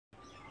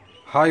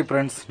Hi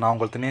friends, நான்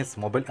உங்கள் Dinesh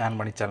mobile and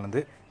money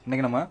சேனல்லேருந்து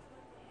இன்றைக்கி நம்ம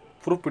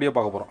ப்ரூஃப் வீடியோ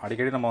பார்க்க போகிறோம்.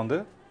 அடிக்கடி நம்ம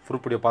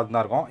ப்ரூஃப் வீடியோ பார்த்து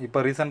தான் இருக்கோம்.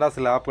 இப்போ ரீசெண்டாக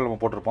சில ஆப்புகள் நம்ம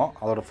போட்டிருப்போம்,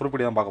 அதோட ப்ரூஃப்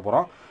வீடியோ தான் பார்க்க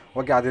போகிறோம்.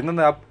 ஓகே, அது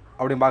எந்தெந்த ஆப்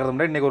அப்படின்னு பார்க்கறது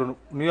முன்னாடி இன்றைக்கி ஒரு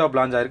நியூ ஆப்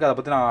லான்ச் ஆயிருக்கு. அதை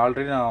பற்றி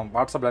நான்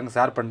வாட்ஸ்அப்பில்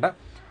ஷேர் பண்ணிட்டேன்.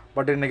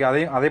 பட்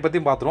இன்றைக்கி அதை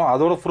பற்றியும் பார்த்துருவோம்.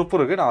 அதோட ப்ரூஃப்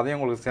இருக்குது, நான் அதையும்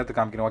உங்களுக்கு சேர்த்து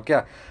காமிக்கிறேன். ஓகே,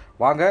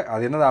 வாங்க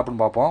அது என்னது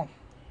ஆப்புன்னு பார்ப்போம்.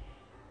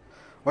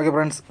 ஓகே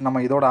ஃப்ரெண்ட்ஸ், நம்ம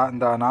இதோட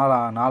இந்த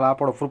நாலு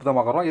ஆப்போட ப்ரூஃப் தான்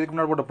பார்க்குறோம். இதுக்கு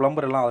முன்னாடி போட்ட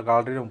ப்ளம்பர் எல்லாம் அதுக்கு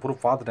ஆல்ரெடி நம்ம ப்ரூஃப்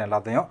பார்த்துட்டேன்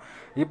எல்லாத்தையும்.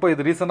 இப்போ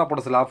இது ரீசெண்டாக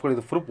போட்ட சில ஆப்கள்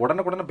இது ப்ரூஃப்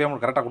உடனே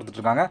பேமெண்ட் கரெக்டாக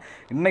கொடுத்துட்ருக்காங்க.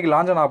 இன்றைக்கி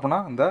லான்ச் ஆன ஆப்னா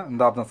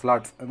இந்த ஆப் தான்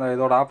ஸ்லாட்ஸ்.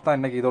 இதோட ஆப் தான்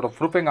இன்றைக்கி இதோட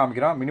ப்ரூஃபே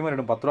காமிக்கிறேன்.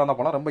 மினிமம் 10 ரூபா தான்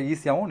போனால் ரொம்ப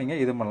ஈஸியாகவும்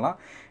நீங்கள் இது பண்ணலாம்.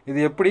 இது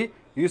எப்படி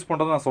யூஸ்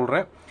பண்ணுறது நான்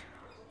சொல்கிறேன்.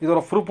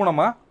 இதோட ப்ரூஃபும்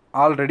நம்ம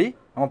ஆல்ரெடி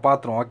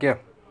பார்த்துருவோம். ஓகே,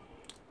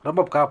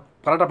 ரொம்ப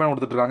கரெக்டாக பேமெண்ட்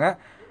கொடுத்துட்ருக்காங்க.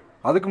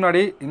 அதுக்கு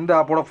முன்னாடி இந்த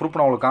ஆப்போட ப்ரூஃப்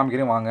நான் உங்களுக்கு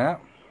காமிக்கிறேன். வாங்க,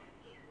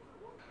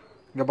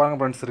 இங்கே பாருங்கள்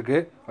ஃப்ரெண்ட்ஸ் இருக்குது.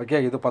 ஓகே,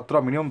 இது 10 ரூபா,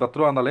 மினிமம் 10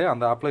 ரூபா இருந்தாலே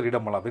அந்த ஆப்பில்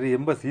ரீடம் பண்ணலாம். இது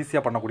ரொம்ப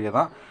ஈஸியாக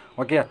பண்ணக்கூடியதான்.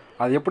 ஓகே,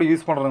 அது எப்படி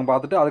யூஸ் பண்ணுறதுன்னு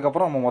பார்த்துட்டு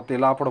அதுக்கப்புறம் நம்ம மொத்த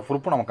எல்லா ஆப்போட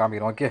ப்ரூஃபும் நம்ம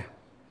காமிக்கிறோம். ஓகே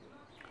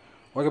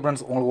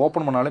ஃப்ரெண்ட்ஸ், உங்களுக்கு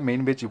ஓப்பன் பண்ணாலே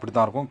மெயின் பேஜ் இப்படி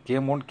தான் இருக்கும்.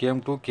 கேம் 1,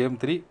 கேம் 2, கேம்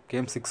 3,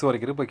 கேம் 6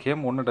 வரைக்கும் இருக்குது. இப்போ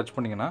கேம் 1 டச்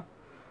பண்ணிங்கன்னா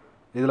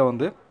இதில்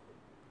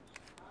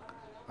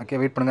ஓகே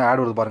வெயிட் பண்ணுங்கள்,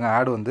 ஆட் வருது பாருங்கள்.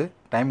 ஆடு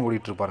டைமிங்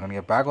ஓடிட்டுருப்பாருங்க.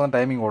 நீங்கள் பேக்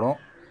டைமிங் ஓடும்.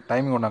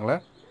 டைமிங் ஓடினாங்களே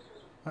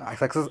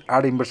சக்ஸஸ்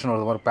ஆட் இம்பர்ஷன்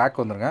வருது மாதிரி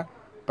பேக் வந்துடுங்க.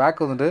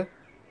 பேக்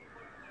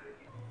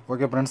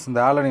ஓகே ஃப்ரெண்ட்ஸ், இந்த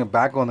ஆளில் நீங்கள்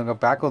பேக்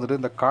பேக்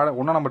இந்த கார்டை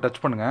ஒன்றா நம்ம டச்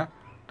பண்ணுங்கள்.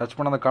 டச்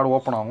பண்ண அந்த கார்டு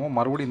ஓப்பன் ஆகும்.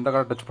 மறுபடியும் இந்த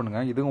கார்டை டச்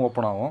பண்ணுங்கள், இதுவும்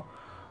ஓப்பன் ஆகும்.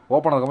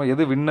 ஓப்பன் ஆனதுக்கப்புறம்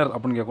எது வின்னர்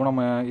அப்படின்னு கேட்கும்.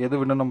 நம்ம எது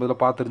வின்னர் நம்ம இதில்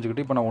பார்த்து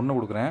தெரிஞ்சுக்கிட்டு இப்போ நான் 1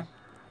 கொடுக்குறேன்.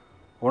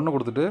 1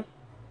 கொடுத்துட்டு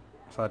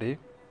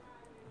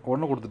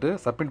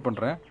சப்மிட்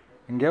பண்ணுறேன்.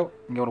 இங்கே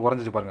ஒன்று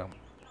குறைஞ்சிச்சு பாருங்கள்.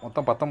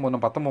 மொத்தம்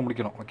 19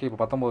 முடிக்கணும். ஓகே, இப்போ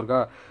 19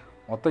 இருக்கா.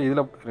 மொத்தம்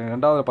இதில்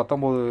 2வது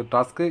 19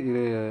 டாஸ்க்கு,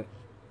 இது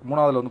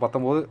 3வதுல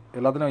 19,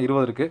 எல்லாத்துலேயும்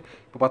 20 இருக்குது.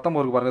 இப்போ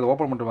 19 பாருங்கள். இது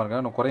ஓப்பன் பண்ணிட்டு பாருங்கள்,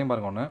 இன்னும் குறையும்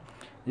பாருங்கள் ஒன்று.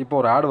 இப்போ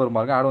ஒரு ஆடு வரும்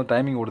பாருங்கள். ஆடு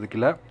டைமிங் ஓடுது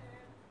கீழே.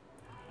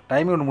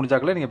 டைமிங் ஒன்று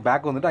முடிஞ்சாக்கல நீங்கள்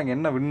பேக் அங்கே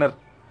என்ன வின்னர்,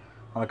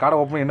 அந்த கார்டை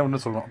ஓப்பன் பண்ணி என்ன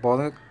வின்னர் சொல்லணும். இப்போ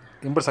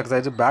இம்பர் சக்ஸஸ்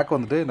ஆகிடுச்சு. பேக்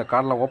இந்த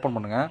கார்டெலாம் ஓப்பன்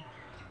பண்ணுங்கள்.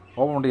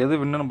 ஓப்பன் பண்ணிட்டு எது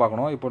வின்னுன்னு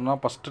பார்க்கணும். இப்போ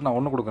நான் ஃபஸ்ட்டு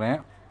 1 கொடுக்குறேன்.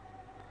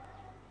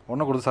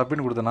 1 கொடுத்து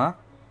சப்மிட் கொடுத்தேன்னா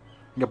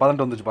இங்கே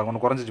 18 வந்துச்சு பாருங்கள்,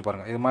 ஒன்று குறைஞ்சிச்சு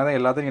பாருங்கள். இது மாதிரி தான்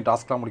எல்லாத்தையும் நீங்கள்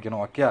டாஸ்க்லாம்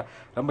முடிக்கணும். ஓகே,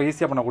 ரொம்ப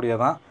ஈஸியாக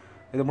பண்ணக்கூடியதான்.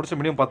 இது முடிச்சு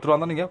மினிமம் 10 ரூபா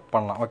தான் நீங்கள்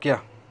பண்ணலாம். ஓகே,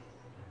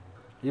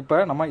 இப்போ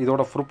நம்ம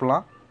இதோட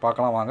ப்ரூஃப்லாம்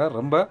பார்க்கலாம். வாங்க,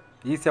 ரொம்ப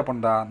ஈஸியாக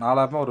பண்ணுற 4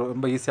 ஆப்புமே ஒரு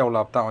ரொம்ப ஈஸியாக உள்ள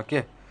ஆப் தான். ஓகே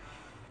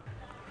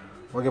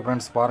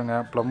ஃப்ரெண்ட்ஸ்,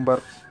 பாருங்கள்.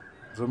 ப்ளம்பர்,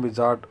 ஜூம்பி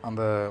ஜாட்,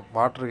 அந்த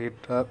வாட்டர்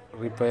ஹீட்டர்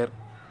ரிப்பேர்,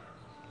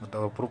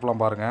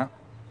 ப்ரூஃப்லாம் பாருங்கள்.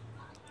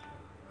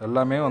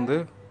 எல்லாமே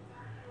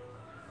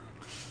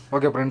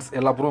ஓகே ஃப்ரெண்ட்ஸ்,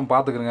 எல்லா ப்ரூஃபும்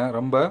பார்த்துக்குறேங்க.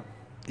 ரொம்ப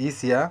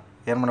ஈஸியாக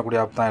ஏர்ன்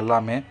பண்ணக்கூடிய ஆப் தான்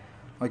எல்லாமே.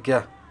 ஓகே,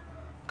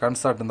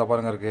 கன்சர்ட் இந்த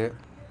பாருங்கள் இருக்குது.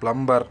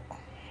 ப்ளம்பர்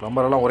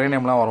எல்லாம் ஒரே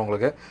நேம்லாம் வரும்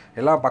உங்களுக்கு.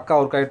 எல்லாம் பக்கா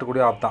ஒர்க்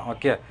ஆகிட்டுக்கூடிய ஆப் தான்.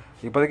 ஓகே,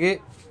 இப்போதைக்கு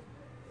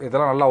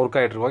இதெல்லாம் நல்லா ஒர்க்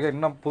ஆகிட்டுருக்கு. ஓகே,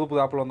 இன்னும்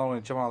புது ஆப்பில் வந்தால்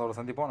நிச்சயமாக அதோட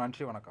சந்திப்போம்.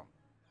 நன்றி, வணக்கம்.